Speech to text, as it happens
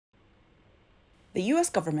The U.S.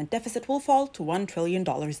 government deficit will fall to $1 trillion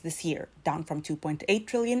this year, down from $2.8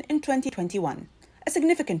 trillion in 2021, a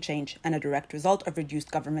significant change and a direct result of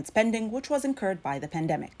reduced government spending which was incurred by the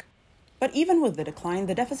pandemic. But even with the decline,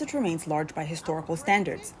 the deficit remains large by historical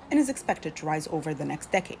standards and is expected to rise over the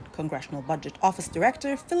next decade, Congressional Budget Office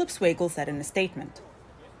Director Phillip Swagel said in a statement.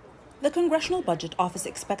 The Congressional Budget Office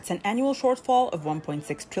expects an annual shortfall of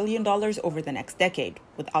 $1.6 trillion over the next decade,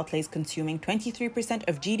 with outlays consuming 23%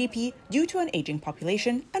 of GDP due to an aging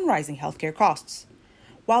population and rising healthcare costs.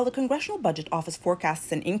 While the Congressional Budget Office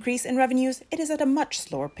forecasts an increase in revenues, it is at a much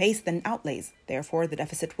slower pace than outlays. Therefore, the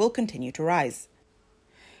deficit will continue to rise.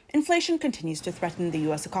 Inflation continues to threaten the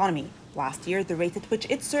U.S. economy. Last year, the rate at which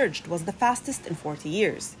it surged was the fastest in 40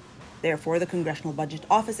 years. Therefore, the Congressional Budget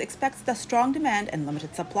Office expects that strong demand and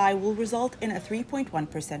limited supply will result in a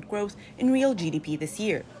 3.1% growth in real GDP this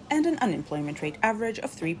year and an unemployment rate average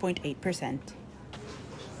of 3.8%.